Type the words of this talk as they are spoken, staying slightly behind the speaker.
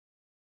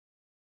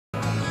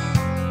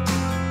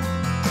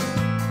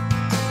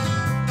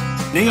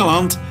In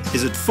Engeland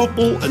is het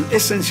voetbal een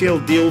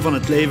essentieel deel van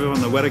het leven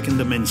van de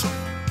werkende mensen.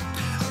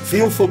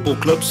 Veel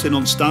voetbalclubs zijn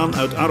ontstaan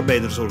uit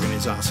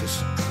arbeidersorganisaties.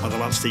 Maar de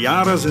laatste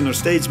jaren zijn er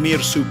steeds meer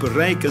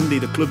superrijken die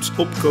de clubs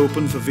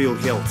opkopen voor veel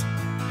geld.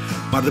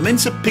 Maar de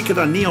mensen pikken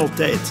dat niet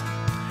altijd.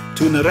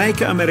 Toen een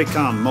rijke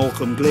Amerikaan,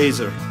 Malcolm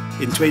Glazer,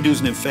 in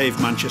 2005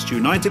 Manchester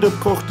United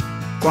opkocht,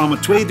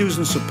 kwamen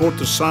 2000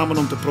 supporters samen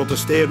om te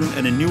protesteren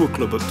en een nieuwe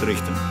club op te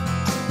richten.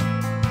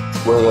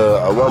 We're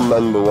a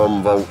one-member,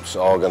 one-vote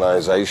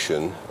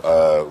organisation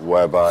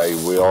whereby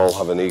we all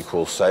have an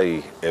equal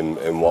say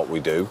in what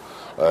we do.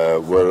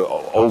 We're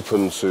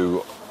open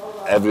to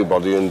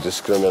everybody and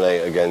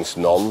discriminate against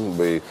none.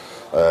 We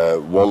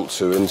want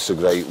to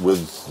integrate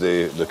with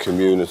the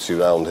community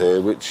around here,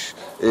 which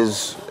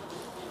is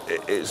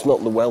it's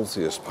not the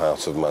wealthiest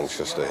part of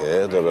Manchester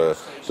here.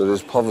 There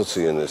is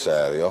poverty in this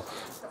area.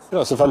 You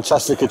know, it's a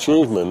fantastic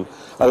achievement,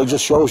 and it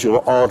just shows you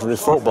what ordinary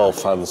football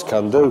fans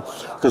can do.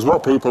 Because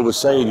what people were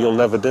saying, you'll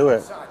never do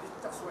it.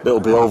 It'll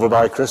be over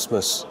by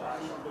Christmas.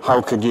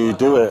 How can you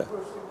do it?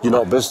 You're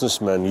not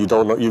businessmen. You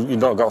don't know. You've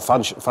not got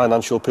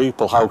financial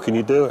people. How can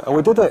you do it? And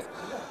we did it.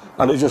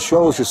 And it just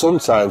shows you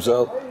sometimes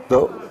that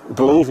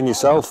believe in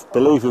yourself,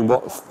 believe in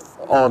what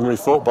ordinary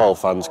football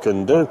fans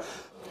can do.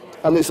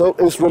 And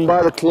it's run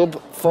by the club,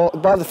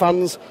 by the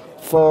fans,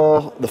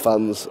 for the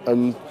fans.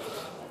 And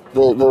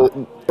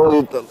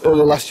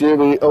early last year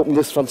we opened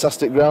this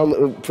fantastic ground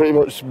that we pretty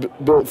much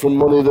built from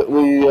money that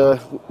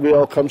we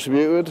all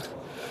contributed.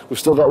 We've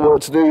still got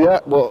work to do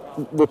yet,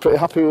 but we're pretty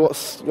happy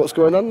with what's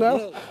going on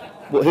now.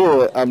 But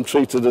here I'm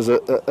treated as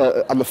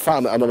I'm a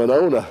fan and I'm an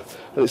owner.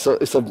 And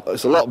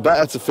it's a lot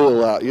better to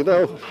feel that, you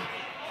know.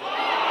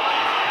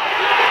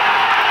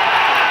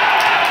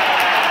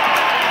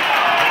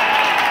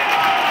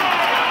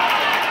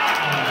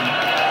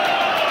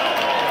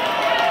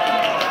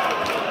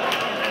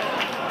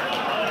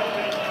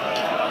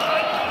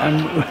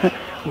 And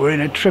we're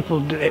in a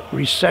triple-dip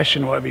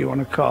recession, whatever you want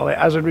to call it,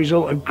 as a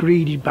result of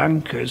greedy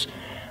bankers.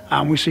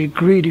 And we see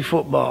greedy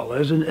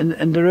footballers,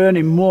 and they're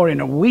earning more in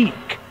a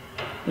week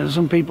than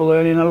some people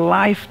earn in a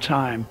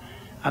lifetime.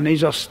 And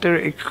these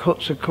austerity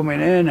cuts are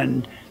coming in,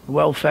 and the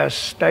welfare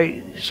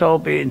state, it's all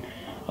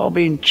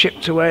being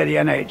chipped away, the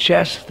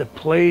NHS, the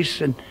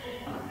police,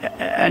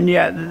 and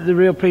yet the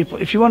real people.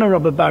 If you want to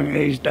rob a bank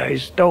these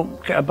days,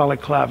 don't get a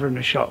balaclava and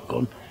a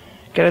shotgun.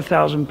 Get a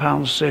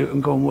 £1,000 suit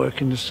and go and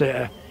work in the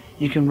city.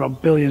 You can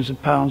rob billions of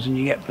pounds and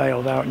you get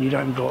bailed out and you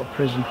don't even go to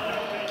prison.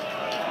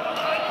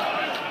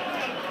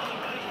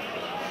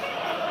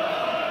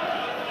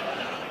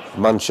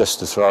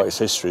 Manchester throughout its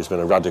history has been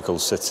a radical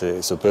city.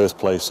 It's a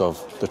birthplace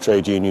of the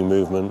trade union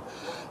movement.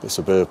 It's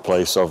a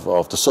birthplace of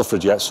the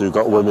suffragettes who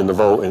got women the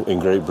vote in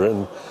Great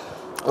Britain.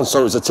 And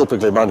so it's a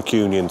typically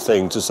Mancunian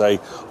thing to say,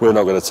 we're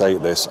not going to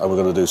take this and we're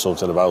going to do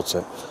something about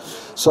it.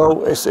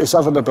 So it's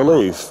having a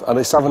belief, and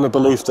it's having a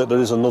belief that there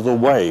is another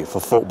way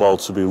for football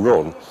to be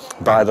run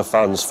by the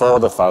fans, for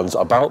the fans,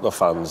 about the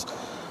fans.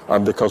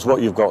 And because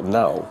what you've got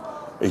now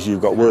is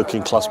you've got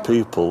working class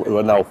people who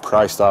are now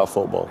priced out of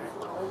football.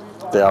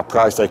 They are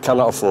priced, they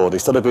cannot afford.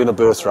 Instead of being a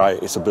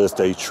birthright, it's a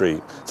birthday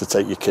treat to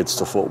take your kids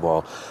to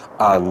football.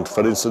 And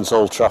for instance,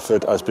 Old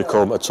Trafford has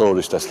become a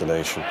tourist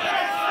destination.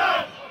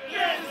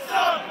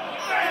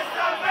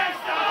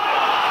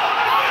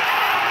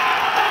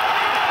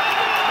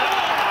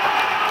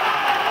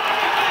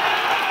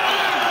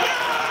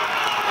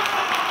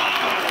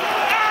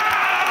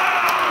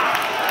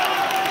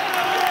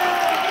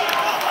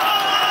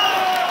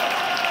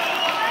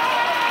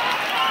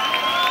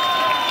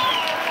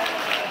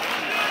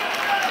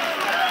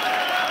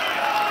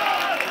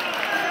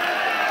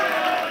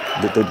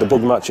 The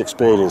big match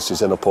experience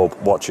is in a pub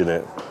watching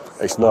it.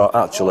 It's not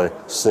actually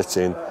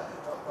sitting,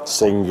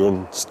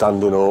 singing,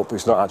 standing up.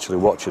 It's not actually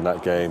watching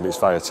that game. It's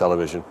via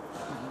television,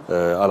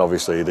 and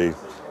obviously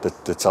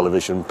the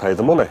television pay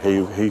the money.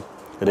 He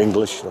in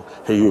English,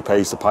 he who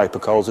pays the piper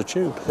calls the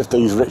tune. If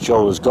these rich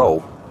owners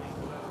go,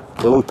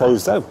 well, who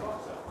pays them?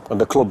 And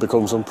the club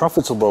becomes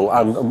unprofitable,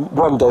 and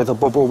one day the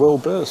bubble will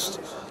burst.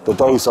 The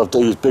days of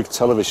these big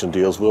television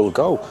deals will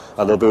go,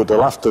 and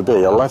there'll have to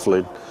be a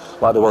levelling,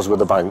 like there was with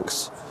the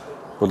banks.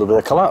 Will there be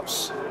a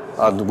collapse?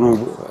 And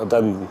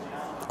then,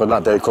 when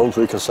that day comes,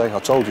 we can say, I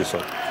told you so.